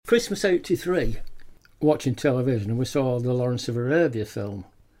Christmas '83, watching television, and we saw the Lawrence of Arabia film.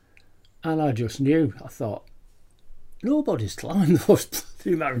 And I just knew, I thought, nobody's climbed those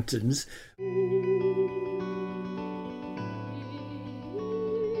bloody mountains.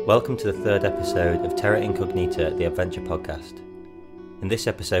 Welcome to the third episode of Terra Incognita, the Adventure Podcast. In this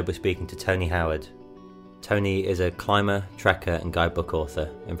episode we're speaking to Tony Howard. Tony is a climber, trekker and guidebook author,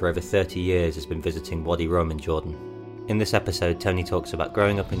 and for over 30 years has been visiting Wadi Rum in Jordan. In this episode, Tony talks about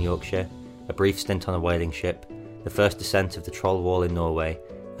growing up in Yorkshire, a brief stint on a whaling ship, the first descent of the Troll Wall in Norway,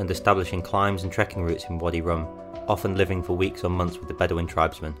 and establishing climbs and trekking routes in Wadi Rum, often living for weeks or months with the Bedouin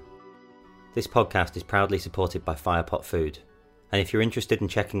tribesmen. This podcast is proudly supported by Firepot Food, and if you're interested in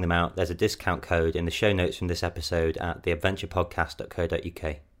checking them out, there's a discount code in the show notes from this episode at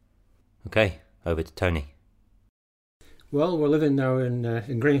theadventurepodcast.co.uk. Okay, over to Tony. Well, we're living now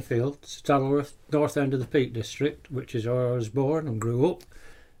in Greenfield, Saddleworth, north end of the Peak District, which is where I was born and grew up.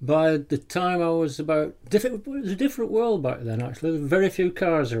 By the time I was it was a different world back then actually. There were very few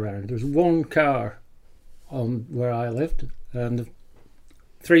cars around. There was one car on where I lived, and the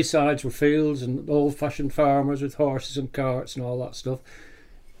three sides were fields and old-fashioned farmers with horses and carts and all that stuff.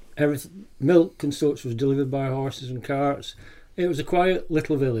 Everything, milk and such was delivered by horses and carts. It was a quiet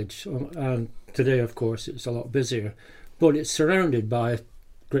little village, and today, of course, it's a lot busier. But it's surrounded by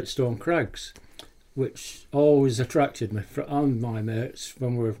Gritstone Crags, which always attracted me and my mates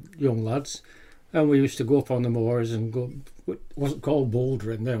when we were young lads. And we used to go up on the moors and go. It wasn't called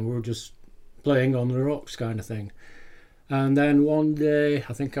bouldering then, we were just playing on the rocks kind of thing. And then one day,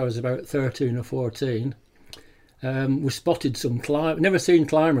 I think I was about 13 or 14, we spotted some never seen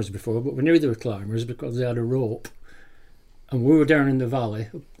climbers before, but we knew they were climbers because they had a rope. And we were down in the valley,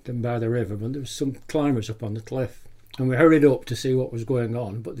 up by the river, and there was some climbers up on the cliff. And we hurried up to see what was going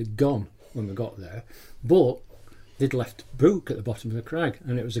on, but they'd gone when we got there. But they'd left a book at the bottom of the crag,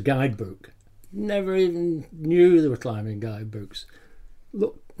 and it was a guidebook. Never even knew they were climbing guidebooks.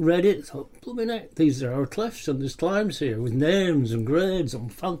 Read it, thought, blooming heck, these are our cliffs, and there's climbs here with names and grades,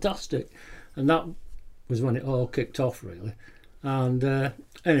 and fantastic. And that was when it all kicked off, really. And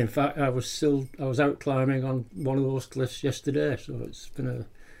in fact, I was out climbing on one of those cliffs yesterday, so it's been a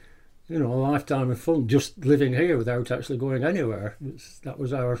lifetime of fun just living here without actually going anywhere. That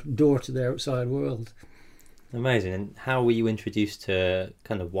was our door to the outside world. Amazing. And how were you introduced to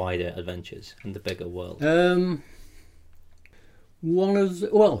kind of wider adventures and the bigger world? There's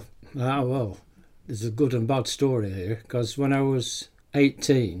a good and bad story here, because when I was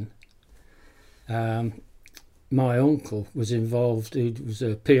 18, my uncle was involved. He was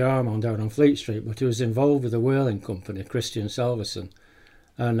a PR man down on Fleet Street, but he was involved with a whaling company, Christian Salvesen.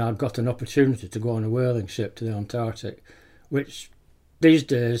 And I'd got an opportunity to go on a whaling ship to the Antarctic, which these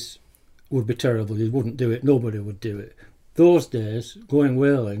days would be terrible. You wouldn't do it. Nobody would do it. Those days, going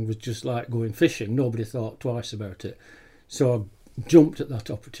whaling was just like going fishing. Nobody thought twice about it. So I jumped at that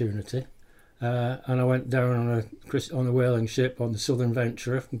opportunity, and I went down on a whaling ship on the Southern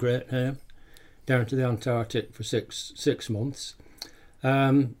Venturer from Greatham, down to the Antarctic for six months.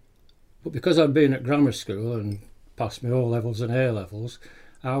 But because I'd been at grammar school and passed my O-levels and A-levels,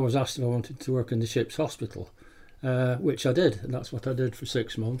 I was asked if I wanted to work in the ship's hospital, which I did, and that's what I did for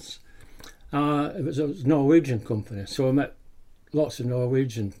 6 months. It was a Norwegian company, so I met lots of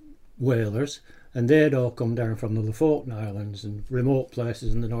Norwegian whalers, and they'd all come down from the Lofoten Islands and remote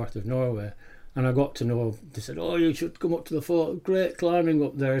places in the north of Norway. And I got to know, they said, oh, you should come up to the fort, great climbing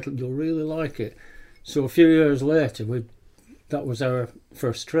up there, you'll really like it. So a few years later, that was our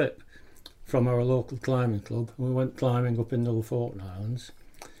first trip from our local climbing club. We went climbing up in the Lofoten Islands.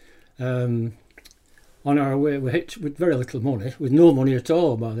 On our way, we hitched with very little money, with no money at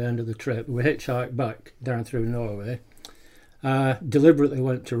all by the end of the trip. We hitchhiked back down through Norway. Deliberately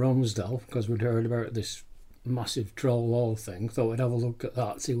went to Romsdal because we'd heard about this massive troll wall thing. Thought we'd have a look at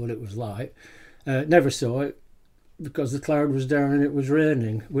that, see what it was like. Never saw it because the cloud was down and it was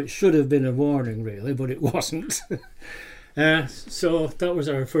raining, which should have been a warning really, but it wasn't. So that was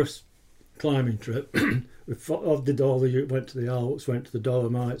our first climbing trip. We went to the Alps, went to the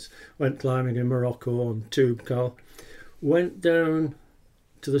Dolomites, went climbing in Morocco on Toubkal, went down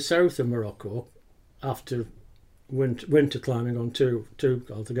to the south of Morocco after winter climbing on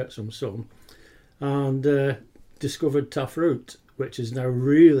Toubkal to get some sun, and discovered Tafroot, which is now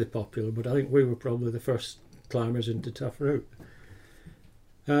really popular, but I think we were probably the first climbers into Tafroot.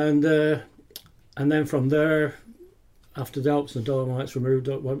 And then from there, after the Alps and the Dolomites were moved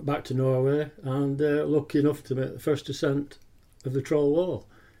up, went back to Norway, and lucky enough to make the first descent of the Troll Wall,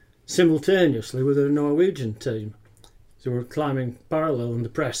 simultaneously with a Norwegian team. So we were climbing parallel, and the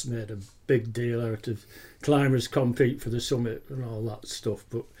press made a big deal out of climbers compete for the summit and all that stuff.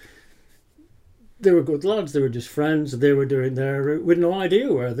 But they were good lads, they were just friends, they were doing their route with no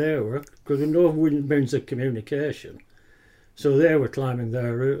idea where they were, because there were no means of communication. So they were climbing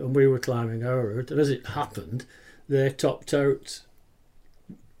their route and we were climbing our route, and as it happened, they topped out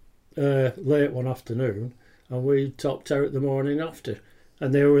late one afternoon and we topped out the morning after,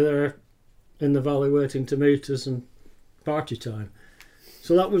 and they were there in the valley waiting to meet us and party time.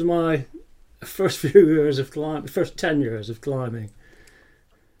 So that was my first few years of climbing, first 10 years of climbing.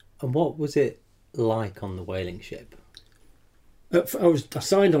 And what was it like on the whaling ship? I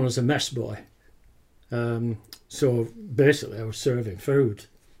signed on as a mess boy. So basically I was serving food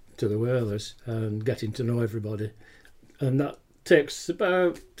to the whalers and getting to know everybody. And that takes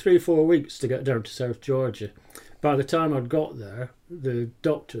about 3-4 weeks to get down to South Georgia. By the time I'd got there, the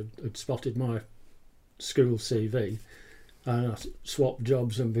doctor had spotted my school CV, and I swapped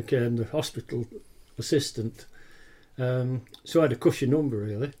jobs and became the hospital assistant. So I had a cushy number,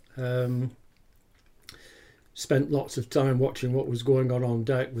 really. Spent lots of time watching what was going on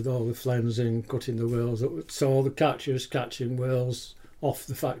deck with all the flensing, cutting the whales. Saw the catchers catching whales off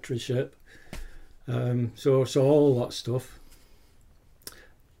the factory ship. So all that stuff.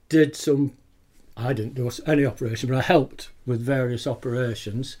 I didn't do any operation, but I helped with various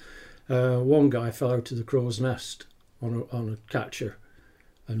operations. One guy fell out of the crow's nest on a catcher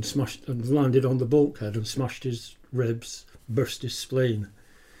and smashed and landed on the bulkhead and smashed his ribs, burst his spleen,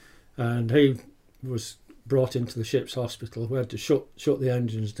 and he was brought into the ship's hospital. We had to shut the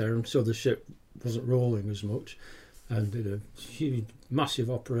engines down so the ship wasn't rolling as much, and did a huge, massive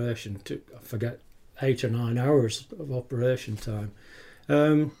operation. Took, I forget, 8 or 9 hours of operation time.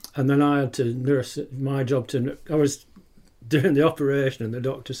 And then I had to nurse. My job I was doing the operation, and the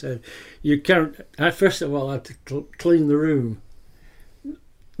doctor said, "You can't." First of all, I had to clean the room.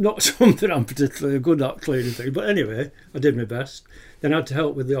 Not something I'm particularly good at, cleaning things, but anyway, I did my best. Then I had to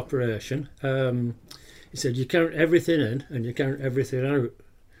help with the operation. He said, "You count everything in and you count everything out."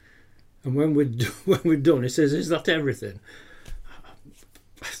 And when we'd done, he says, "Is that everything?"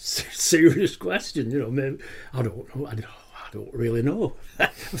 Serious question, Maybe I don't know. I don't really know. I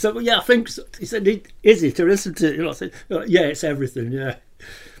said, "Well, yeah, I think so." He said, "Is it or isn't it?" I said, "Yeah, it's everything, yeah."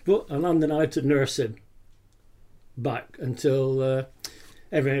 And then I had to nurse him back until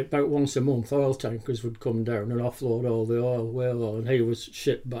about once a month oil tankers would come down and offload all the whale oil, and he was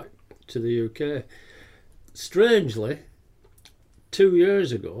shipped back to the UK. Strangely, 2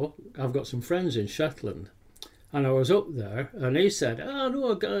 years ago, I've got some friends in Shetland, and I was up there, and he said, "I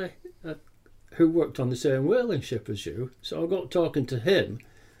know a guy who worked on the same whaling ship as you." So I got talking to him,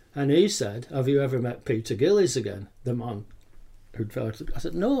 and he said, "Have you ever met Peter Gillies again, the man who'd fell?" I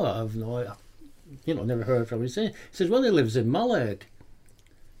said, "No, I've never heard from him." He says, "Well, he lives in Mallaig."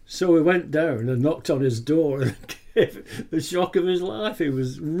 So we went down and knocked on his door and gave the shock of his life. He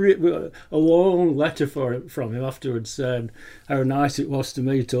was a long letter from him afterwards saying how nice it was to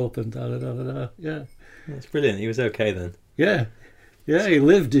meet up and da-da-da-da-da. Yeah. That's brilliant. He was okay then. Yeah. Yeah,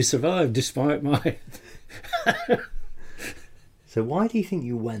 he survived despite my... So why do you think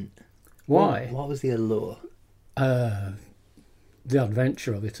you went? Why? What was the allure? The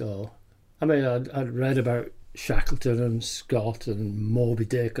adventure of it all. I mean, I'd read about Shackleton and Scott and Moby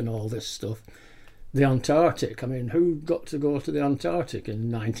Dick and all this stuff. The Antarctic, I mean, who got to go to the Antarctic in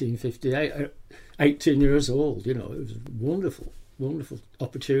 1958? 18 years old, it was a wonderful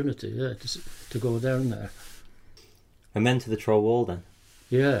opportunity, yeah, to go down there. And then to the Troll Wall then?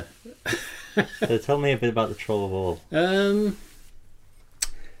 Yeah. So tell me a bit about the Troll Wall.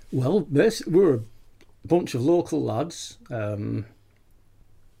 Well, basically, we were a bunch of local lads,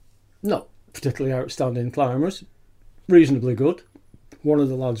 not particularly outstanding climbers, reasonably good. One of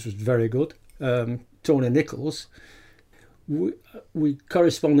the lads was very good, Tony Nichols. We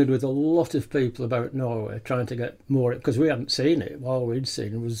corresponded with a lot of people about Norway, trying to get more, because we hadn't seen it. All we'd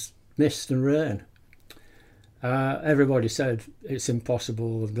seen was mist and rain. Everybody said it's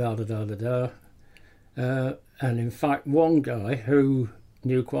impossible, and in fact, one guy who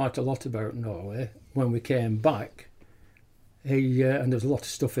knew quite a lot about Norway, when we came back, and there's a lot of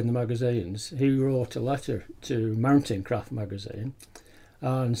stuff in the magazines, he wrote a letter to Mountain Craft magazine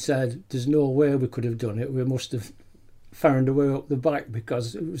and said there's no way we could have done it. We must have found a way up the back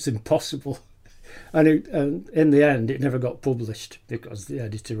because it was impossible. And in the end, it never got published because the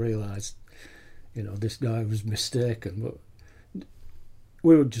editor realised, this guy was mistaken. But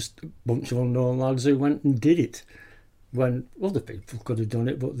we were just a bunch of unknown lads who went and did it when other people could have done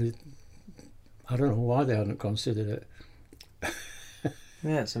it, but I don't know why they hadn't considered it.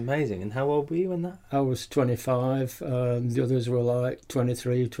 Yeah, it's amazing. And how old were you when that? I was 25, and the others were like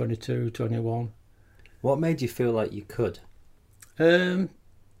 23, 22, 21. What made you feel like you could?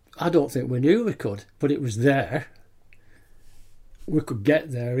 I don't think we knew we could, but it was there. We could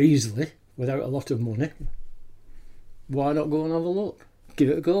get there easily without a lot of money. Why not go and have a look? Give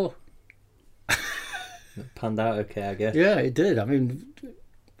it a go. It panned out okay, I guess. Yeah, it did. I mean,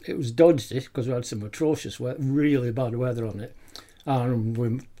 it was dodgy because we had some atrocious, really bad weather on it. And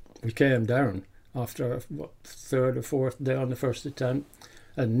we came down after, third or fourth day on the first attempt.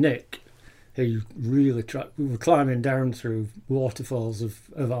 And Nick, he really tried. We were climbing down through waterfalls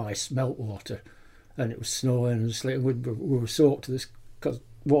of ice, meltwater, and it was snowing and sleeting. We were soaked to this, because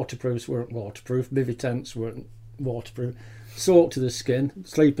waterproofs weren't waterproof, bivvy tents weren't waterproof, soaked to the skin,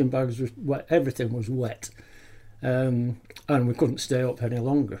 sleeping bags were wet, everything was wet. And we couldn't stay up any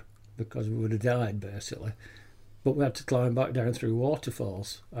longer because we would have died basically. But we had to climb back down through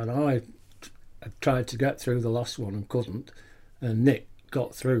waterfalls, and I tried to get through the last one and couldn't, and Nick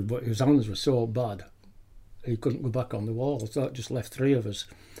got through, but his hands were so bad he couldn't go back on the wall, so that just left three of us,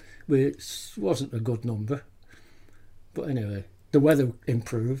 which wasn't a good number. But anyway, the weather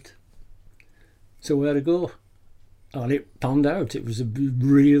improved, so we had to go, and it panned out. It was a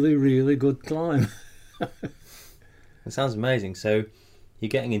really, really good climb. It sounds amazing. So you're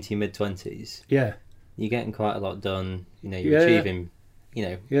getting into your mid-20s. Yeah. You're getting quite a lot done. You know, you're achieving,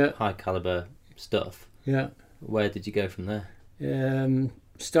 high caliber stuff. Yeah. Where did you go from there?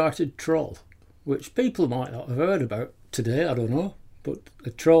 Started Troll, which people might not have heard about today, I don't know, but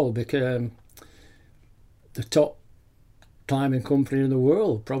the Troll became the top climbing company in the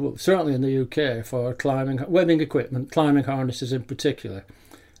world, probably, certainly in the UK, for climbing, webbing equipment, climbing harnesses in particular.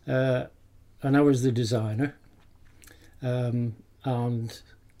 And I was the designer. And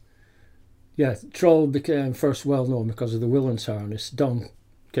yeah, Troll became first well known because of the Willans harness. Don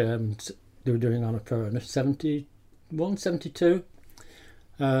came, they were doing Annapurna, 71, 72.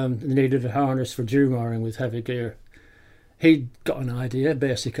 They needed a harness for dewmaring with heavy gear. He'd got an idea,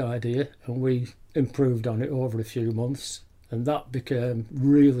 basic idea, and we improved on it over a few months, and that became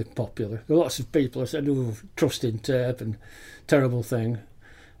really popular. Lots of people have said, oh, trusting tape and terrible thing,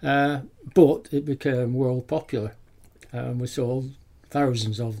 but it became world popular, and we sold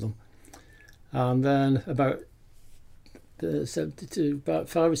thousands of them. And then about 72, about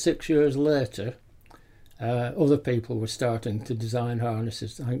 5 or 6 years later, other people were starting to design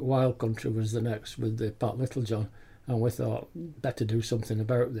harnesses. I think Wild Country was the next with the Pat Littlejohn, and we thought, better do something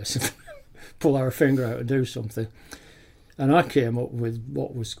about this, pull our finger out and do something. And I came up with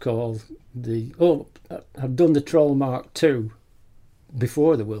what was called I'd done the Troll Mark II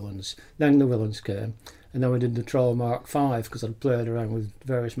before the Willans, then the Willans came, and then we did the Troll Mark V because I'd played around with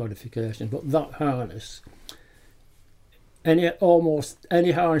various modifications. But that harness, almost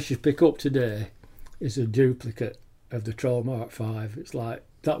any harness you pick up today is a duplicate of the Troll Mark V. It's like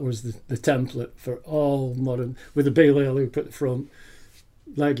that was the template for all modern, with a belay loop at the front,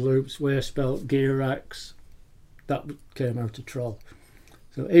 leg loops, waist belt, gear racks. That came out of Troll.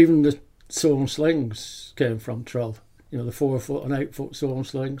 So even the sewn slings came from Troll. You know, the 4 foot and 8 foot sewn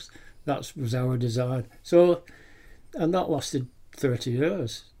slings. That was our design. So, and that lasted 30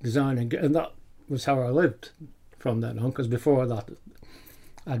 years designing, and that was how I lived from then on. Because before that,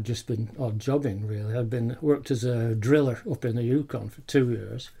 I'd just been odd jobbing really. I'd worked as a driller up in the Yukon for 2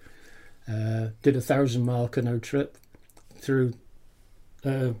 years. Did a 1,000-mile canoe trip through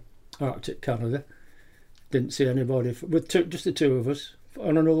Arctic Canada. Didn't see anybody with just the two of us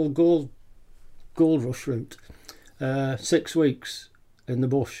on an old gold rush route. 6 weeks in the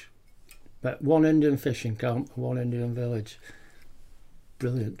bush. But one Indian fishing camp, one Indian village.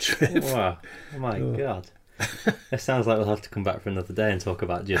 Brilliant trip. Wow! Oh my God! It sounds like we'll have to come back for another day and talk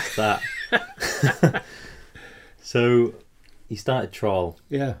about just that. So, you started Troll.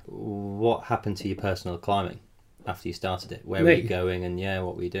 Yeah. What happened to your personal climbing after you started it? Where were you going, and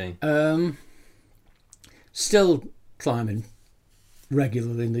what were you doing? Still climbing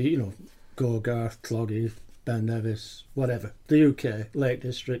regularly in the Gorgarth, Cloggy, Ben Nevis, whatever, the UK, Lake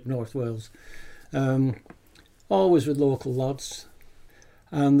District, North Wales, always with local lads.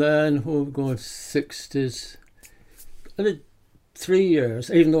 And then we were going 60s. I did 3 years,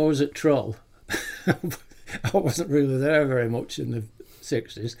 even though I was at Troll. I wasn't really there very much in the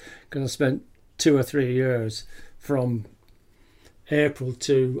 60s because I spent 2 or 3 years from April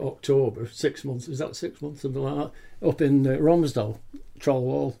to October, 6 months, is that 6 months, something like that, up in Romsdal, Troll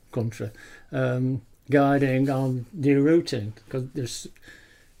Wall country, guiding on new routing, because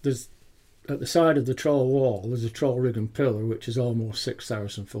there's at the side of the Troll Wall there's a Troll Riggin pillar which is almost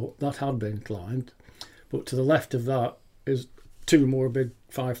 6,000 foot. That had been climbed, but to the left of that is 2 more big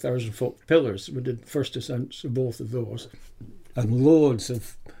 5,000-foot pillars. We did first ascents of both of those, and loads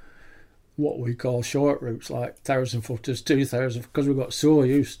of what we call short routes, like 1,000-footers, 2,000, because we got so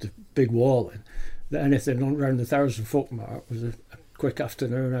used to big walling that anything around the 1,000-foot mark was a quick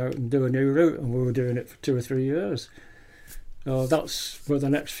afternoon out and do a new route, and we were doing it for 2 or 3 years. So that's where the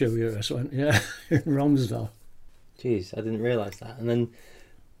next few years went, yeah, in Romsdal. Jeez, I didn't realise that. And then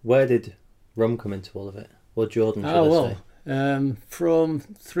where did rum come into all of it? Or Jordan, should I say? From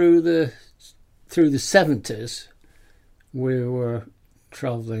through the 70s, we were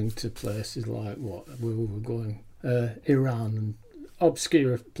travelling to places like we were going Iran and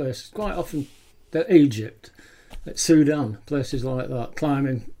obscure places, quite often Egypt, Sudan, places like that,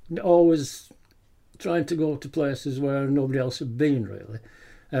 climbing, always trying to go to places where nobody else had been, really.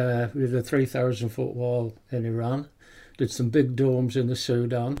 We did a 3,000-foot wall in Iran, did some big domes in the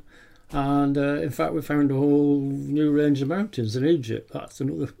Sudan, and in fact we found a whole new range of mountains in Egypt. That's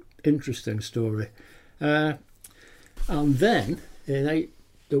another interesting story. And then in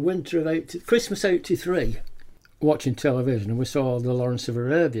the winter of Christmas 83, watching television, and we saw the Lawrence of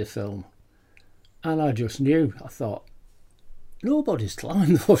Arabia film, and I just knew, I thought, nobody's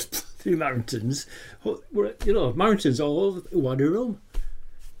climbed those bloody mountains. Mountains all over Wadi Rum.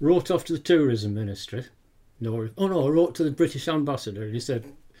 Wrote off to the tourism ministry. I wrote to the British ambassador, and he said,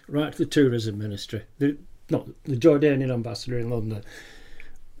 write to the tourism ministry. The Jordanian ambassador in London.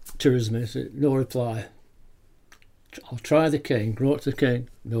 Tourism ministry, no reply. I'll try the king, wrote to the king,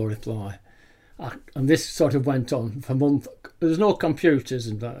 no reply. And this sort of went on for a month. There's no computers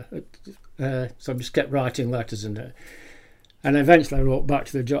and that, so I just kept writing letters in there. And eventually I wrote back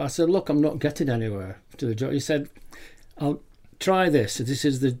to the judge. I said, look, I'm not getting anywhere to the judge. He said, I'll try this. This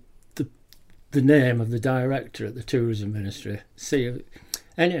is the name of the director at the tourism ministry. See,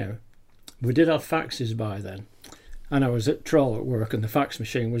 anyhow, we did have faxes by then. And I was at Troll at work, and the fax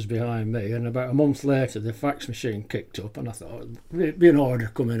machine was behind me. And about a month later, the fax machine kicked up, and I thought, there'd be an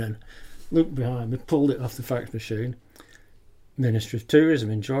order coming in. Looked behind me, pulled it off the fax machine. Ministry of Tourism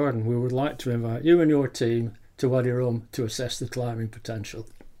in Jordan, we would like to invite you and your team to Wadi Rum to assess the climbing potential.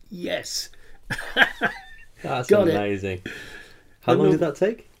 Yes! That's Got amazing. How long did that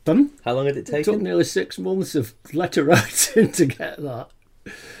take? Pardon? How long did it take? It took nearly 6 months of letter writing to get that.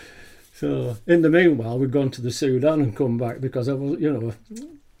 So, in the meanwhile, we'd gone to the Sudan and come back because I was,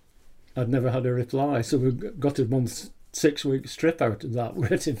 I'd never had a reply. So we got a month's 6 weeks trip out of that,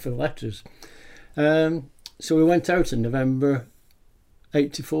 waiting for letters. So we went out in November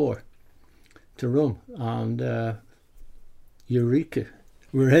 84 to Rum, and Eureka,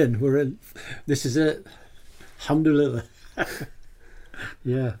 we're in. This is it. Alhamdulillah.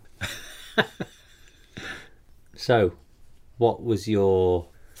 Yeah. So, what was your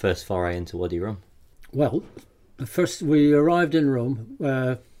first foray into Wadi Rum? Well, first we arrived in Rum.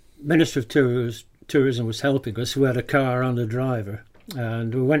 Minister of Tourism was helping us. We had a car and a driver,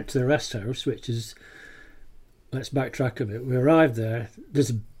 and we went to the rest house, which is, let's backtrack a bit. We arrived there.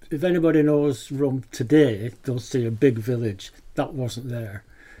 If anybody knows Rum today, they'll see a big village. That wasn't there.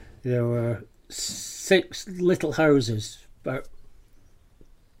 There were 6 little houses, about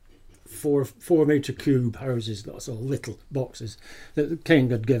 4 metre cube houses, that's all little boxes that the king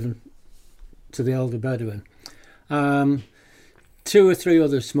had given to the elder Bedouin. 2 or 3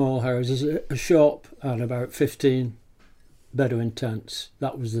 other small houses, a shop, and about 15 Bedouin tents.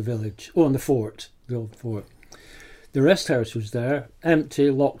 That was the village. Oh, and the old fort. The rest house was there,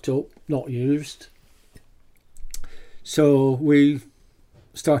 empty, locked up, not used. So we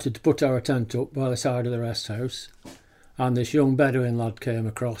started to put our tent up by the side of the rest house, and this young Bedouin lad came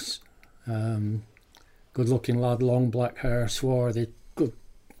across. Good looking lad, long black hair, swarthy, good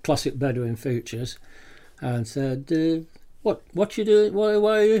classic Bedouin features, and said, what you doing,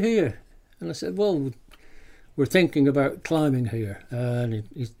 why are you here? And I said, well, we're thinking about climbing here, and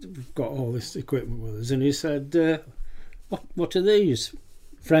he's got all this equipment with us. And he said, what are these?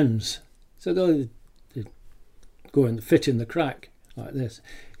 Friends. I said, oh, they go and fit in the crack like this.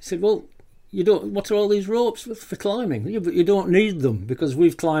 He said, well, what are all these ropes for climbing? You don't need them, because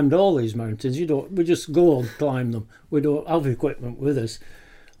we've climbed all these mountains. We just go and climb them. We don't have equipment with us.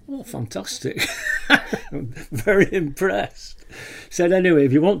 Oh, fantastic. I'm very impressed. Said, anyway,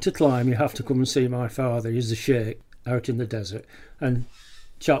 if you want to climb, you have to come and see my father. He's the sheikh out in the desert, and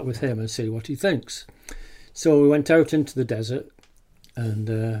chat with him and see what he thinks. So we went out into the desert,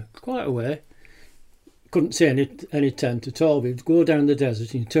 and quite a way. Couldn't see any tent at all. We'd go down the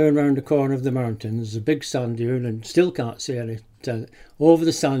desert and you turn round the corner of the mountain. There's a big sand dune and still can't see any tent. Over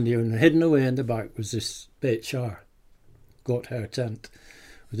the sand dune, hidden away in the back, was this Beit Shar, goat hair tent,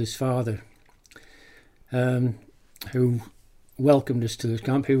 with his father, who welcomed us to the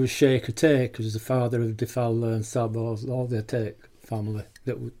camp. He was Sheikh Atake, who was the father of Defalla and Saba, all the Atake family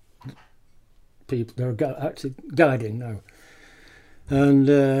that people they're actually guiding now.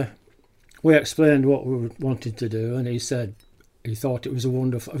 And we explained what we wanted to do, and he said he thought it was a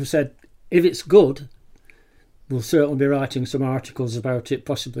wonderful. I said, if it's good, we'll certainly be writing some articles about it,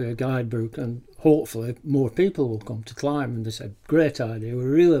 possibly a guidebook, and hopefully more people will come to climb. And they said, great idea, we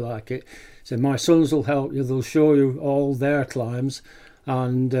really like it. He said, my sons will help you, they'll show you all their climbs,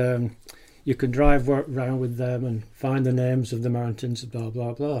 and you can drive around with them and find the names of the mountains, blah,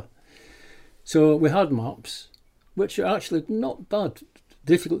 blah, blah. So we had maps, which are actually not bad.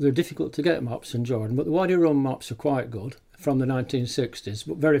 They're difficult to get, maps in Jordan, but the Wadi Rum maps are quite good, from the 1960s,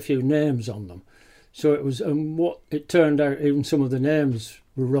 but very few names on them. So it was, what it turned out, even some of the names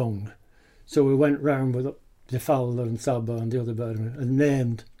were wrong. So we went round with Defalla and Saba and the other Bedouin and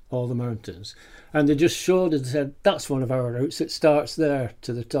named all the mountains. And they just showed us, said, that's one of our routes, it starts there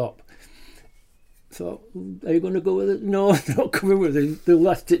to the top. Thought, are you going to go with it? No, they're not coming with it, they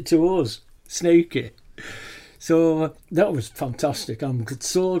left it to us. Sneaky. So that was fantastic. I'm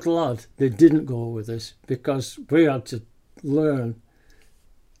so glad they didn't go with us, because we had to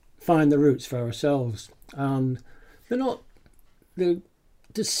find the routes for ourselves. And there's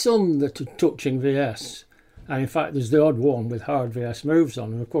some that are touching VS, and in fact there's the odd one with hard VS moves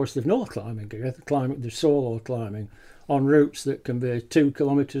on, and of course they've no climbing gear. They're solo climbing on routes that can be 2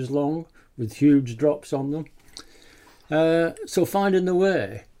 kilometres long with huge drops on them. So finding the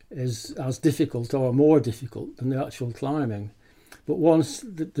way is as difficult or more difficult than the actual climbing. But once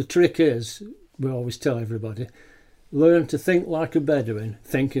the trick is, we always tell everybody, learn to think like a Bedouin,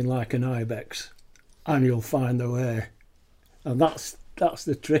 thinking like an ibex, and you'll find the way. And that's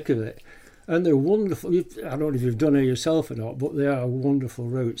the trick of it. And they're wonderful. I don't know if you've done it yourself or not, but they are wonderful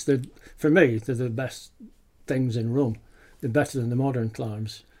routes. For me, they're the best things in Rum. They're better than the modern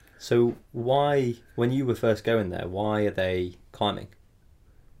climbs. So why, when you were first going there, why are they climbing?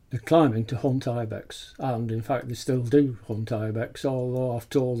 They're climbing to hunt ibex, and in fact they still do hunt ibex, although I've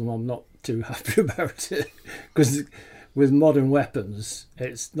told them I'm not too happy about it, because with modern weapons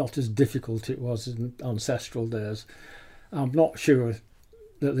it's not as difficult as it was in ancestral days. I'm not sure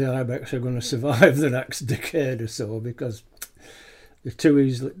that the ibex are going to survive the next decade or so, because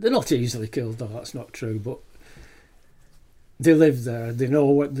they're not easily killed. No, that's not true, but they live there, they know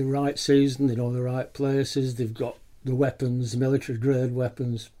what the right season, they know the right places, they've got the weapons, military grade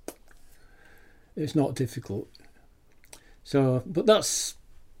weapons. It's not difficult. So, but that's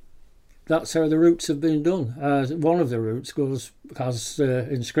how the routes have been done. One of the routes has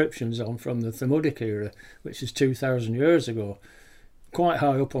inscriptions on from the Thamudic era, which is 2,000 years ago, quite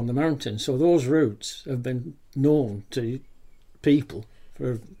high up on the mountain. So those routes have been known to people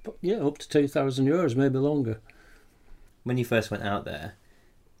for up to 2,000 years, maybe longer. When you first went out there,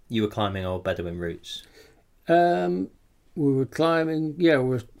 you were climbing old Bedouin routes. We were climbing, we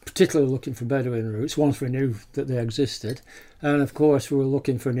were particularly looking for Bedouin routes once we knew that they existed, and of course we were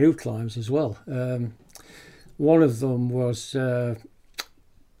looking for new climbs as well. One of them was, we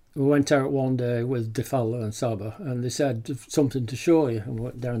went out one day with Defalla and Saba, and they said, something to show you, and we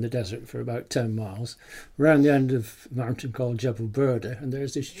went down the desert for about 10 miles, around the end of a mountain called Jebel Burda, and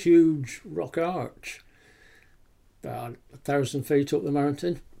there's this huge rock arch, about 1,000 feet up the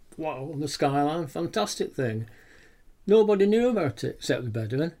mountain. Wow, on the skyline, fantastic thing. Nobody knew about it except the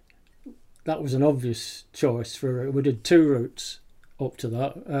Bedouin. That was an obvious choice for it. We did 2 routes up to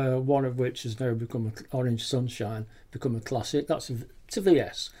that, one of which has now become Orange Sunshine, become a classic. It's a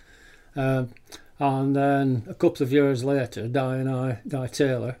VS. And then a couple of years later, Di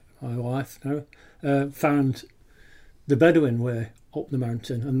Taylor, my wife now, found the Bedouin way up the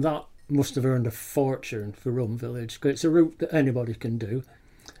mountain, and that must have earned a fortune for Rum Village. It's a route that anybody can do.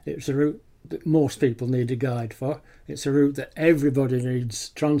 It's a route that most people need a guide for. It's a route that everybody needs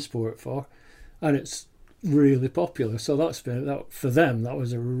transport for, and it's really popular. So for them, that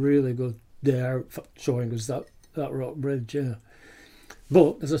was a really good day out, showing us that rock bridge. Yeah.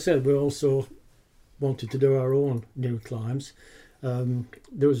 But as I said, we also wanted to do our own new climbs.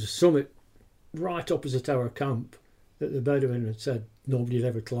 There was a summit right opposite our camp that the Bedouin had said nobody had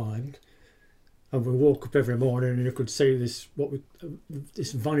ever climbed. And we woke up every morning and you could see this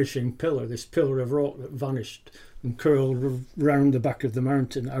vanishing pillar, this pillar of rock that vanished and curled round the back of the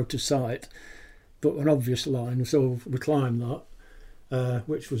mountain out of sight, but an obvious line. So we climbed that,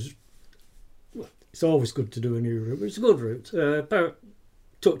 which was, it's always good to do a new route. It's a good route, about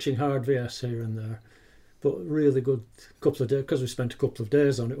touching hard VS here and there, but really good couple of days, because we spent a couple of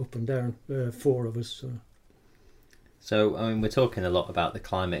days on it up and down, 4 of us. So, I mean, we're talking a lot about the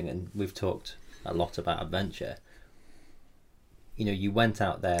climbing, and we've talked a lot about adventure. you went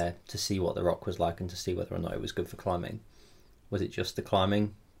out there to see what the rock was like and to see whether or not it was good for climbing. Was it just the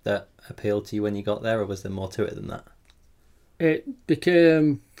climbing that appealed to you when you got there, or was there more to it than that? It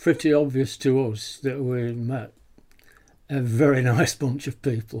became pretty obvious to us that we met a very nice bunch of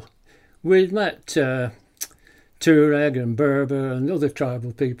people. We'd met Tuareg and Berber and other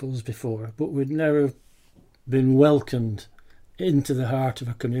tribal peoples before, but we'd never been welcomed into the heart of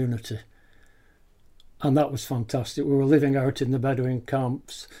a community. And that was fantastic. We were living out in the Bedouin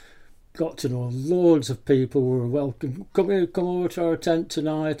camps, got to know loads of people. We were welcome. Come over to our tent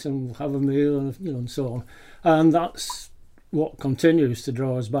tonight and have a meal, and and so on. And that's what continues to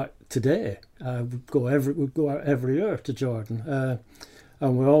draw us back today. We go out every year to Jordan,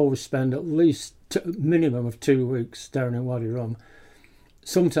 and we always spend at least minimum of 2 weeks down in Wadi Rum.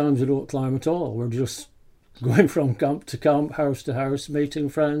 Sometimes we don't climb at all. We're just going from camp to camp, house to house, meeting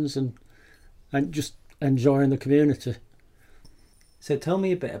friends, and just enjoying the community. So tell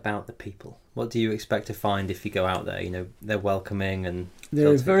me a bit about the people. What do you expect to find if you go out there? They're welcoming and...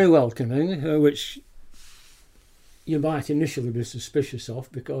 They're very welcoming, which you might initially be suspicious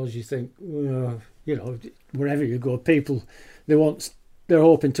of, because you think, wherever you go, people, they're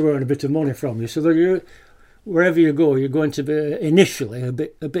hoping to earn a bit of money from you. So wherever you go, you're going to be initially a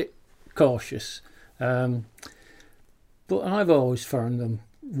bit cautious. But I've always found them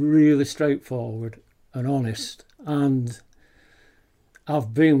really straightforward and honest, and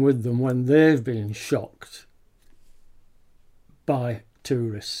I've been with them when they've been shocked by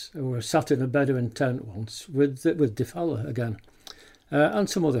tourists. We were sat in a Bedouin tent once with Difala again, and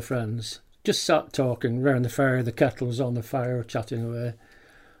some other friends, just sat talking around the fire, the kettles on the fire, chatting away,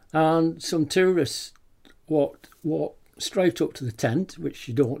 and some tourists walked straight up to the tent, which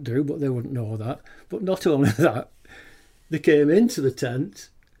you don't do, but they wouldn't know that. But not only that, they came into the tent,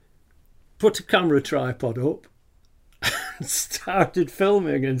 put a camera tripod up, and started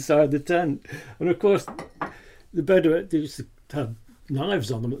filming inside the tent. And of course, the Bedouin, they used to have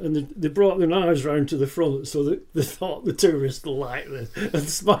knives on them, and they brought the knives round to the front so that they thought the tourists liked this and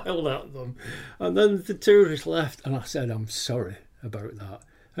smiled at them. And then the tourists left, and I said, "I'm sorry about that."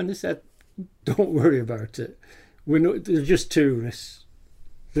 And they said, "Don't worry about it. We know they're just tourists.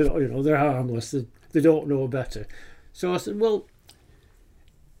 They're harmless. They don't know better." So I said, "Well,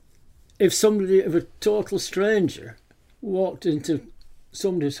 if a total stranger walked into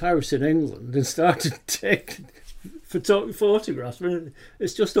somebody's house in England and started taking photographs,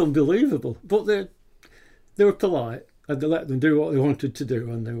 it's just unbelievable." But they were polite, and they let them do what they wanted to do,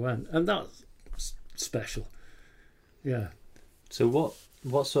 and they went, and that's special. Yeah. So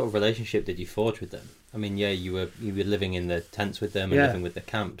what sort of relationship did you forge with them? I mean, you were living in the tents with them and living with the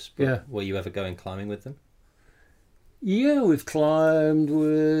camps, but were you ever going climbing with them? Yeah, we've climbed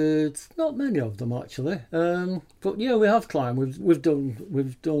with not many of them actually, but yeah, we have climbed. We've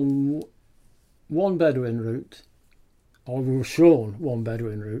done one Bedouin route, or we were shown one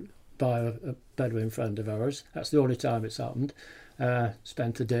Bedouin route by a Bedouin friend of ours. That's the only time it's happened.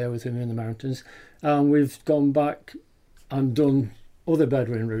 Spent a day with him in the mountains, and we've gone back and done other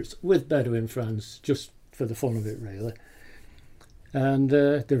Bedouin routes with Bedouin friends, just for the fun of it, really. And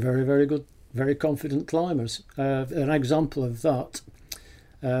they're very, very good. Very confident climbers. An example of that,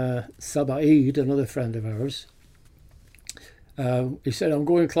 Sabaid, another friend of ours, he said, "I'm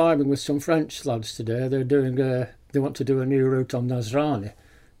going climbing with some French lads today. They want to do a new route on Nazrani.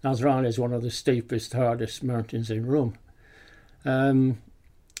 Nazrani is one of the steepest, hardest mountains in Rum." And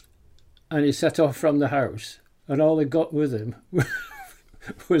he set off from the house, and all he got with him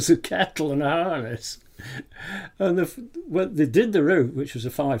was a kettle and a harness. And they did the route, which was a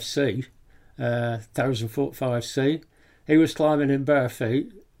 5C, 1,000-foot 5C. He was climbing in bare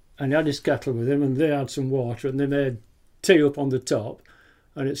feet, and he had his kettle with him, and they had some water, and they made tea up on the top,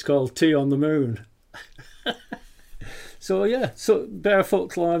 and it's called Tea on the Moon. So barefoot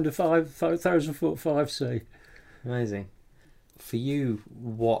climbed a 5,000-foot 5C. Amazing. For you,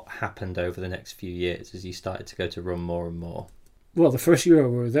 what happened over the next few years as you started to go to Rum more and more? Well, the first year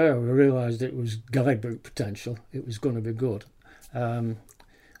we were there, we realised it was guidebook potential. It was going to be good.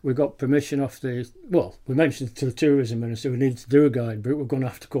 We got permission we mentioned to the tourism minister we needed to do a guidebook. We're going to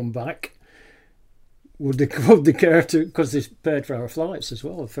have to come back. Would they care to? Because they paid for our flights as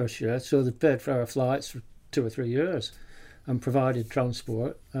well the first year. So they paid for our flights for 2 or 3 years and provided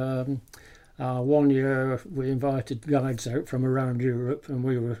transport. 1 year we invited guides out from around Europe, and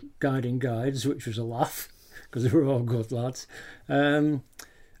we were guiding guides, which was a laugh because they were all good lads.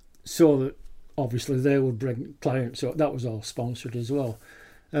 So that obviously they would bring clients up. That was all sponsored as well.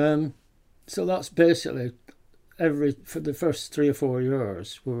 So that's basically for the first 3 or 4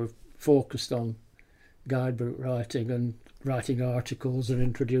 years we were focused on guidebook writing and writing articles and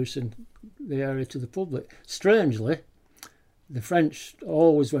introducing the area to the public. Strangely, the French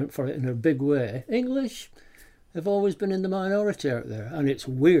always went for it in a big way. English have always been in the minority out there, and it's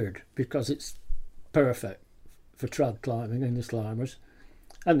weird because it's perfect for trad climbing, English climbers.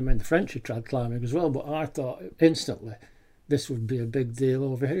 And I mean, the French are trad climbing as well, but I thought instantly this would be a big deal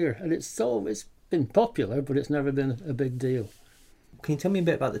over here. And it's been popular, but it's never been a big deal. Can you tell me a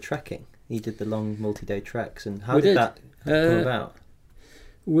bit about the trekking? You did the long multi-day treks, and how did that come about?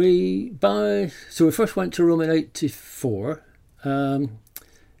 We first went to Rome in 1984.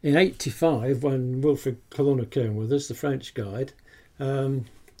 In 1985, when Wilfred Colonna came with us, the French guide, in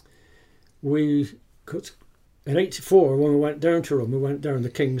 1984, when we went down to Rome, we went down the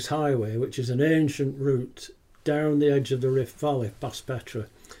King's Highway, which is an ancient route down the edge of the Rift Valley, past Petra.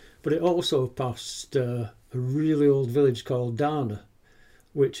 But it also passed a really old village called Dana,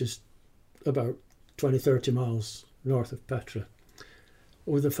 which is about 20-30 miles north of Petra,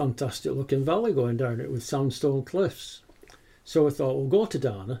 with a fantastic looking valley going down it with sandstone cliffs. So I thought, we'll go to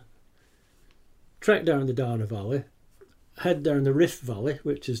Dana, trek down the Dana Valley, head down the Rift Valley,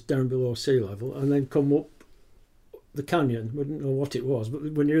 which is down below sea level, and then come up the canyon. We didn't know what it was, but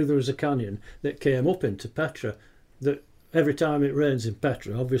we knew there was a canyon that came up into Petra, that every time it rains in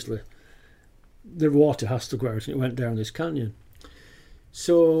Petra, obviously, the water has to go out, and it went down this canyon.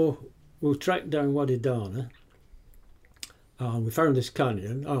 So we trekked down Wadi Dana, and we found this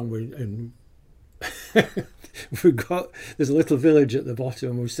canyon, and there's a little village at the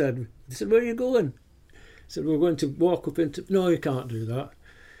bottom, and they said, where are you going? I said, we're going to walk up into... No, you can't do that.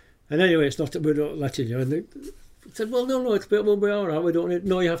 And anyway, it's not that we're not letting you. And they said, well, no, we'll be all right. We don't need...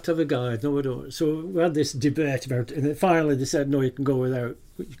 No, you have to have a guide. No, we don't. So we had this debate about it, and then finally they said, no, you can go without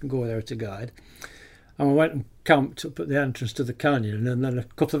a guide. And we went and camped up at the entrance to the canyon, and then a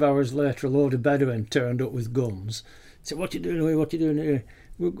couple of hours later, a load of Bedouin turned up with guns. I said, what are you doing here? What are you doing here?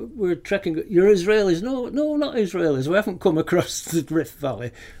 We're trekking. You're Israelis? No, not Israelis. We haven't come across the Rift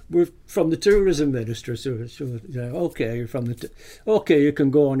Valley. We're from the tourism ministry. So okay, you're from okay, you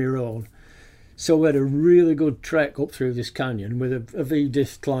can go on your own. So we had a really good trek up through this canyon with a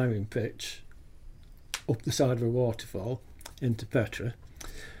V-diff climbing pitch up the side of a waterfall into Petra.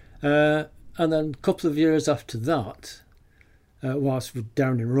 And then a couple of years after that, whilst we're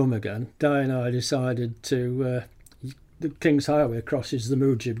down in Rome again, Di and I decided to... the King's Highway crosses the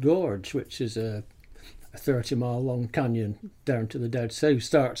Mujib Gorge, which is a 30-mile long canyon down to the Dead Sea.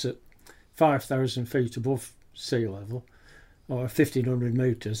 Starts at 5,000 feet above sea level, or 1,500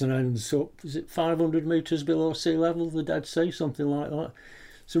 metres, and ends up, is it 500 metres below sea level, the Dead Sea, something like that.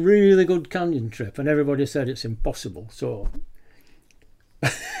 It's a really good canyon trip, and everybody said it's impossible, so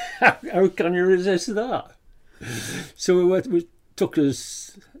how can you resist that? So we took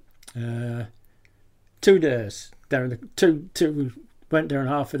us 2 days. Down the went down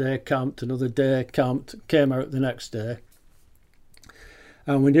half a day, camped, another day, camped, came out the next day,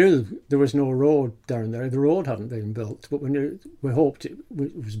 and we knew there was no road down there. The road hadn't been built, but we hoped it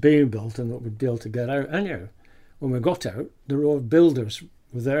was being built and that we'd be able to get out. Anyhow, when we got out, the road builders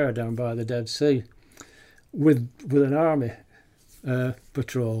were there down by the Dead Sea with an army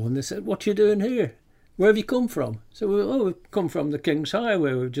patrol, and they said, "What are you doing here? Where have you come from?" So we've come from the King's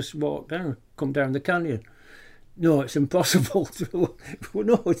Highway. We've just walked down, come down the canyon. No, it's impossible.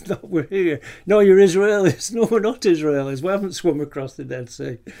 No, it's not. We're here. No, you're Israelis. No, we're not Israelis. We haven't swum across the Dead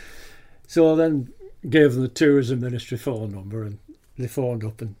Sea. So I then gave them the tourism ministry phone number, and they phoned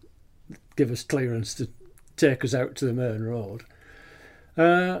up and give us clearance to take us out to the main road.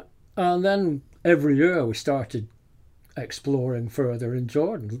 And then every year we started exploring further in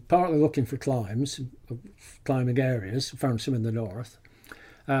Jordan, partly looking for climbing areas. Found some in the north.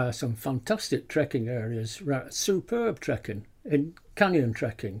 Some fantastic trekking areas, superb trekking, in canyon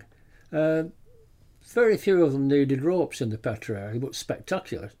trekking. Very few of them needed ropes in the Petra area, but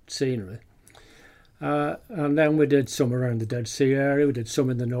spectacular scenery. And then we did some around the Dead Sea area, we did some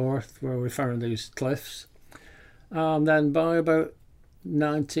in the north where we found these cliffs. And then by about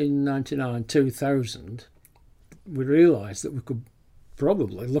 1999, 2000, we realised that we could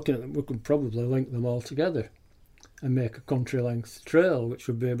probably link them all together and make a country-length trail, which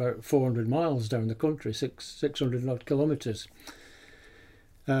would be about 400 miles down the country, 600 odd kilometres.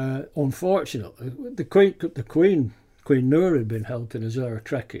 Unfortunately, the Queen Noor had been helping us our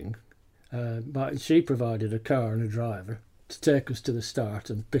trekking, but she provided a car and a driver to take us to the start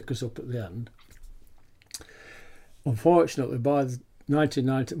and pick us up at the end. Unfortunately, by the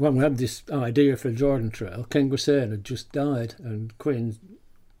 1990, when we had this idea for Jordan Trail, King Hussein had just died and Queen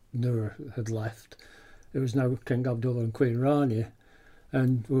Noor had left. It was now King Abdullah and Queen Rania,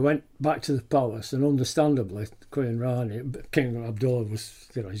 And we went back to the palace, and understandably, Queen Rani, King Abdullah was,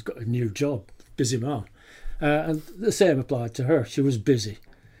 he's got a new job, busy man. And the same applied to her. She was busy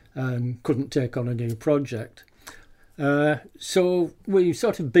and couldn't take on a new project. So we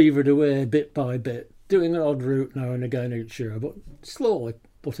sort of beavered away bit by bit, doing an odd route now and again each year, but slowly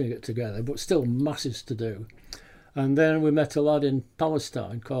putting it together, but still masses to do. And then we met a lad in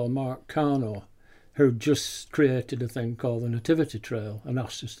Palestine called Mark Carno, who just created a thing called the Nativity Trail and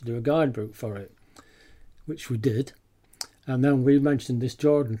asked us to do a guidebook for it, which we did. And then we mentioned this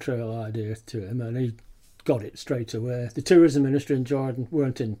Jordan Trail idea to him, and he got it straight away. The tourism ministry in Jordan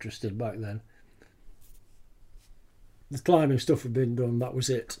weren't interested back then. The climbing stuff had been done, that was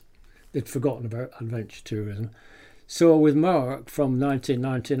it. They'd forgotten about adventure tourism. So with Mark, from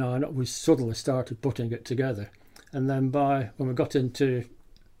 1999, we suddenly started putting it together. And then when we got into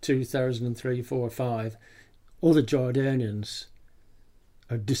 2003, 4, 5, other Jordanians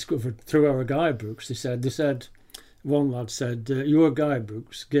had discovered through our guidebooks, they said, one lad said, your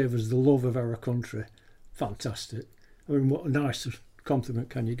guidebooks gave us the love of our country. Fantastic. I mean, what a nice compliment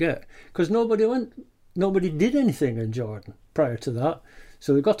can you get? Because nobody did anything in Jordan prior to that.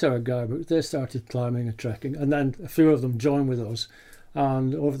 So they got our guidebooks, they started climbing and trekking, and then a few of them joined with us.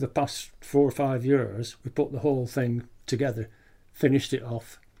 And over the past 4 or 5 years, we put the whole thing together, finished it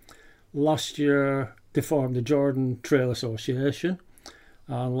off. Last year, they formed the Jordan Trail Association,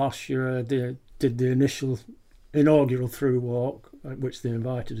 and last year they did the inaugural through walk, which they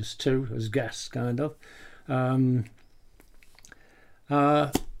invited us to as guests, kind of. And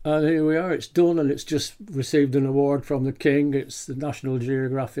here we are, it's done, and it's just received an award from the King. It's the National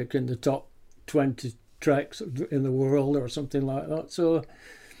Geographic in the top 20 treks in the world or something like that. So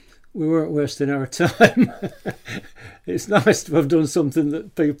we weren't wasting our time. It's nice to have done something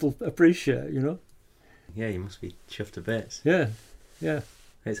that people appreciate, Yeah, you must be chuffed to bits. Yeah.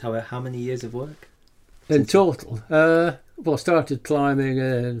 It's how many years of work? In total, I started climbing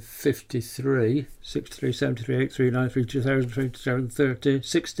in 53, 63, 73, 83, 93, 2003, 2030.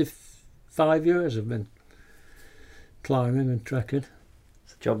 65 years I've been climbing and trekking.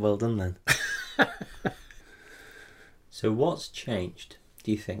 It's a job well done then. So what's changed,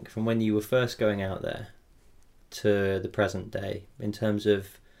 do you think, from when you were first going out there to the present day, in terms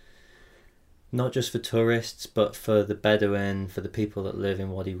of not just for tourists, but for the Bedouin, for the people that live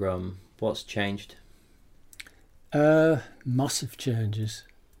in Wadi Rum? What's changed? Massive changes.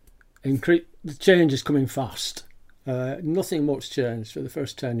 The change is coming fast. Nothing much changed for the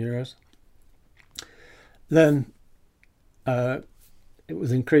first 10 years. Then it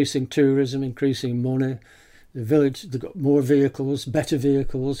was increasing tourism, increasing money. The village, they got more vehicles, better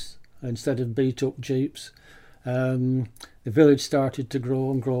vehicles, instead of beat-up jeeps. The village started to grow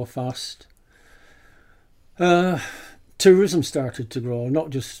and grow fast. Tourism started to grow, not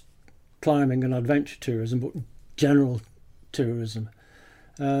just climbing and adventure tourism, but general tourism.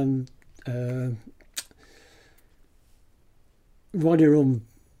 And Wadi Rum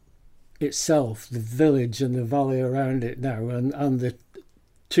itself, the village and the valley around it now, and the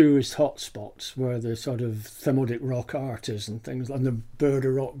tourist hotspots where the sort of Thermodic Rock art is and things, and the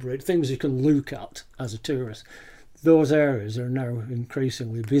Burda Rock Bridge, things you can look at as a tourist, those areas are now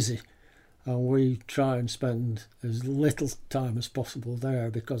increasingly busy, and we try and spend as little time as possible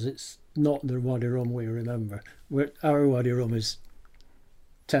there, because it's not the Wadi Rum we remember. Our Wadi Rum is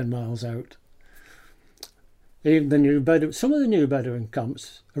 10 miles out. Even some of the new Bedouin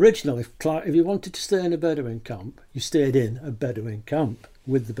camps, originally, if you wanted to stay in a Bedouin camp, you stayed in a Bedouin camp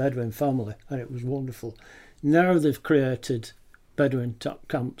with the Bedouin family, and it was wonderful. Now they've created Bedouin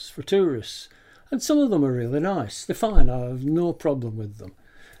camps for tourists, and some of them are really nice. They're fine, I have no problem with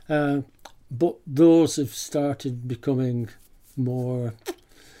them. But those have started becoming more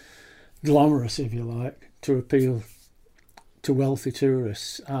glamorous, if you like, to appeal to wealthy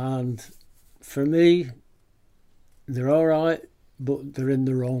tourists. And for me, they're all right, but they're in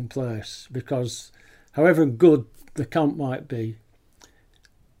the wrong place, because however good the camp might be,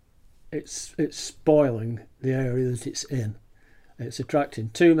 it's spoiling the area that it's in. It's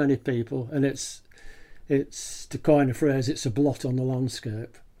attracting too many people, and it's to coin a phrase, it's a blot on the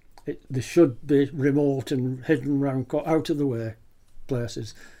landscape. They should be remote and hidden round, out of the way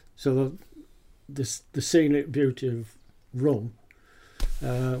places, so that the scenic beauty of Rum,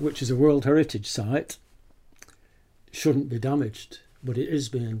 which is a World Heritage Site, shouldn't be damaged, but it is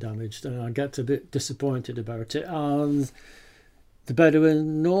being damaged, and I get a bit disappointed about it. And the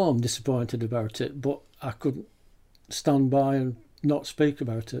Bedouin know I'm disappointed about it, but I couldn't stand by and not speak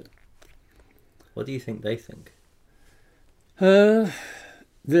about it. What do you think they think?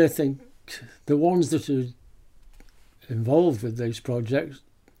 They think the ones that are involved with these projects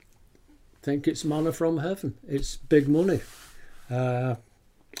think it's manna from heaven. It's big money. And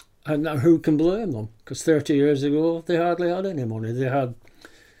now who can blame them? Because 30 years ago, they hardly had any money. They had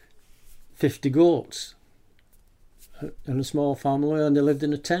 50 goats and a small family, and they lived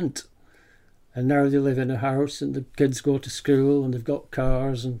in a tent. And now they live in a house, and the kids go to school, and they've got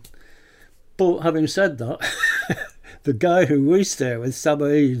cars. But having said that, the guy who we stay with,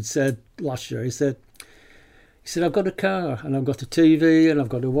 Sabaid, said last year, he said, I've got a car, and I've got a TV, and I've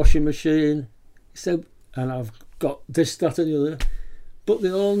got a washing machine. He said, and I've got this, that, and the other. But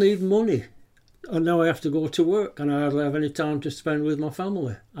they all need money. And now I have to go to work, and I hardly have any time to spend with my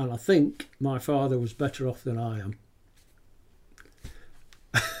family. And I think my father was better off than I am.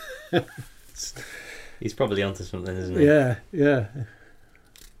 He's probably onto something, isn't he? Yeah.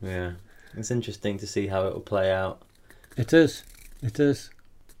 Yeah. It's interesting to see how it will play out. It is. Do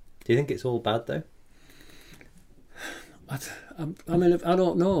you think it's all bad, though? I mean, I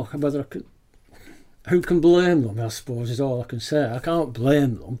don't know whether I can... Who can blame them, I suppose, is all I can say. I can't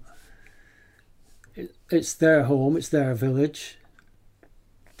blame them. It's their home, it's their village.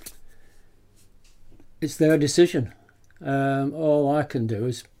 It's their decision. All I can do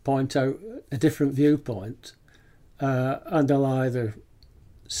is point out a different viewpoint, and they'll either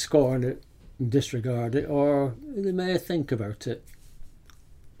scorn it and disregard it, or they may think about it.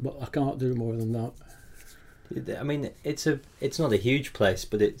 But I can't do more than that. I mean, it's not a huge place,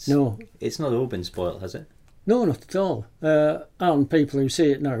 but it's not all been spoilt, has it? No, not at all. And people who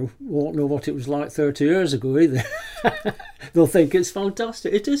see it now won't know what it was like 30 years ago either. They'll think it's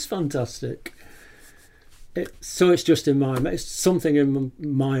fantastic. It is fantastic. So it's just it's something in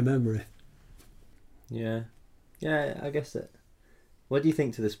my memory. Yeah, I guess that. What do you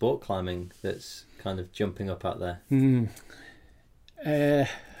think to the sport climbing that's kind of jumping up out there?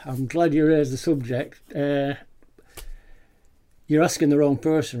 I'm glad you raised the subject. You're asking the wrong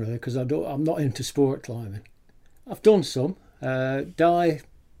person, really, because I'm not into sport climbing. I've done some. Di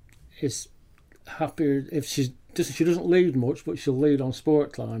is happier if she doesn't lead much, but she'll lead on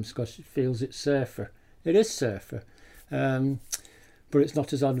sport climbs because she feels it's safer. It is safer, but it's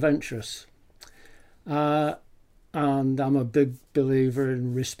not as adventurous. And I'm a big believer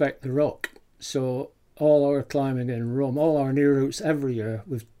in respect the rock. So all our climbing in Rum, all our new routes every year,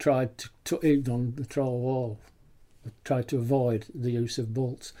 we've tried to even on the Troll Wall, we've tried to avoid the use of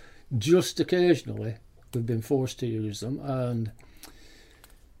bolts. Just occasionally, we've been forced to use them. And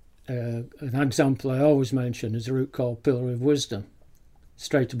an example I always mention is a route called Pillar of Wisdom,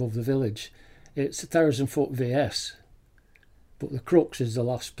 straight above the village. It's 1,000-foot VS, but the crux is the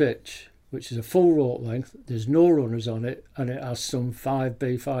last pitch, which is a full rope length. There's no runners on it, and it has some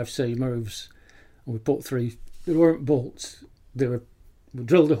 5B, 5C moves. And we put 3. They weren't bolts. We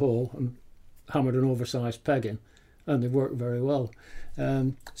drilled a hole and hammered an oversized peg in, and they worked very well.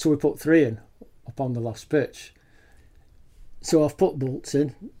 So we put 3 in up on the last pitch. So I've put bolts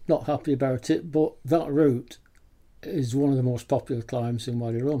in. Not happy about it, but that route is one of the most popular climbs in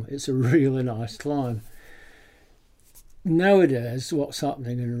Wadi Rum. It's a really nice climb. Nowadays, what's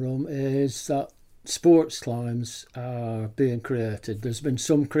happening in Rum is that sports climbs are being created. There's been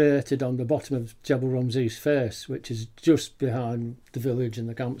some created on the bottom of Jebel Rum's east face, which is just behind the village and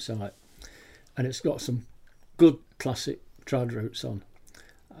the campsite, and it's got some good classic trad routes on.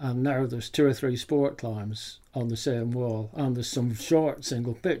 And now there's 2 or 3 sport climbs on the same wall, and there's some short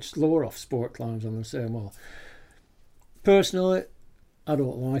single pitch lower off sport climbs on the same wall. Personally, I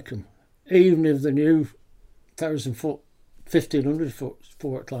don't like them. Even if the new 1,000-foot, 1,500-foot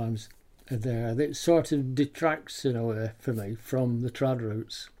sport climbs are there, it sort of detracts in a way for me from the trad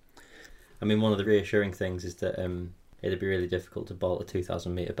routes. I mean, one of the reassuring things is that it'd be really difficult to bolt a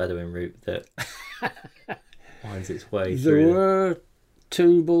 2,000 metre Bedouin route that winds its way through. There were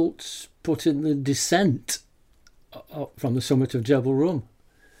 2 bolts put in the descent from the summit of Jebel Rum.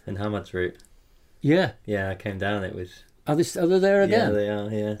 And Hamad's route. Yeah. Yeah, I came down it with... Are they there again? Yeah, they are,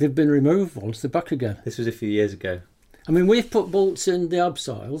 yeah. They've been removed once, they're back again. This was a few years ago. I mean, we've put bolts in the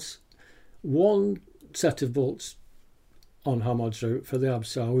abseils. 1 set of bolts on Hamad's route for the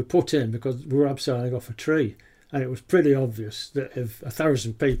abseil we put in because we were abseiling off a tree, and it was pretty obvious that if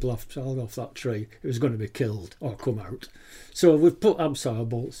 1,000 people abseiled off that tree, it was going to be killed or come out. So we've put abseil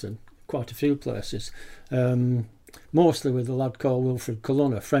bolts in quite a few places, mostly with a lad called Wilfred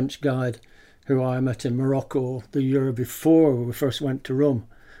Colonna, a French guide who I met in Morocco the year before we first went to Rum,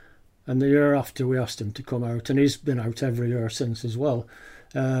 and the year after we asked him to come out, and he's been out every year since as well.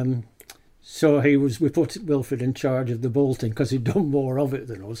 So we put Wilfred in charge of the bolting because he'd done more of it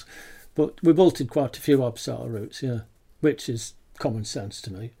than us, but we bolted quite a few abseil routes, yeah, which is common sense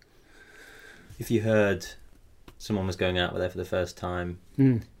to me. If you heard someone was going out there for the first time,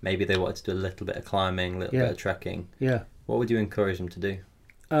 maybe they wanted to do a little bit of climbing, a little bit of trekking, what would you encourage them to do?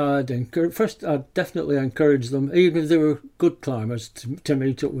 I'd definitely encourage them, even if they were good climbers, to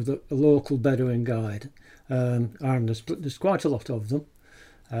meet up with a local Bedouin guide. And there's quite a lot of them.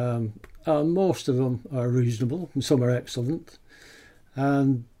 Most of them are reasonable and some are excellent.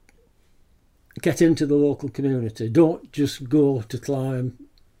 And get into the local community. Don't just go to climb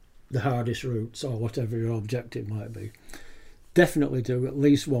the hardest routes or whatever your objective might be. Definitely do at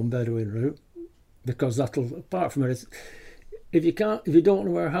least one Bedouin route, because that'll, apart from it, if you don't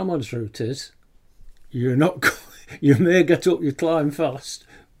know where Hammond's route is, you may get up your climb fast,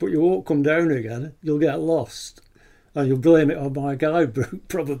 but you won't come down again. You'll get lost, and you'll blame it on my guidebook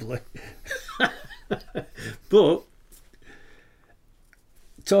probably. But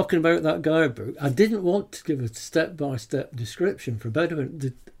talking about that guidebook, I didn't want to give a step-by-step description for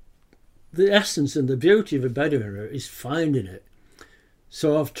Bedouin. The essence and the beauty of a Bedouin route is finding it.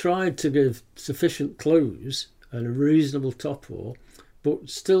 So I've tried to give sufficient clues and a reasonable topo, but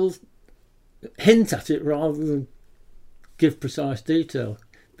still hint at it rather than give precise detail,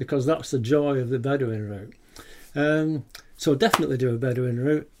 because that's the joy of the Bedouin route. So definitely do a Bedouin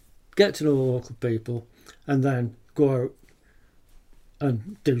route, get to know the local people, and then go out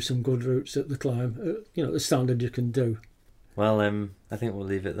and do some good routes at the climb, the standard you can do. Well, I think we'll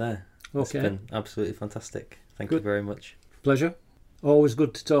leave it there. Okay. It's been absolutely fantastic. Thank you very much. Pleasure. Always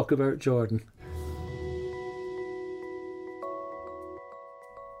good to talk about Jordan.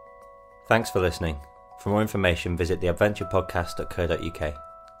 Thanks for listening. For more information, visit theadventurepodcast.co.uk.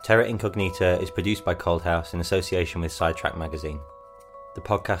 Terra Incognita is produced by Cold House in association with Sidetrack Magazine. The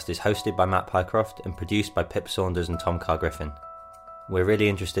podcast is hosted by Matt Pycroft and produced by Pip Saunders and Tom Carr-Griffin. We're really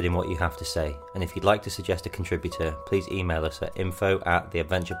interested in what you have to say, and if you'd like to suggest a contributor, please email us at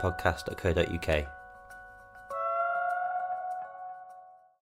info@theadventurepodcast.co.uk.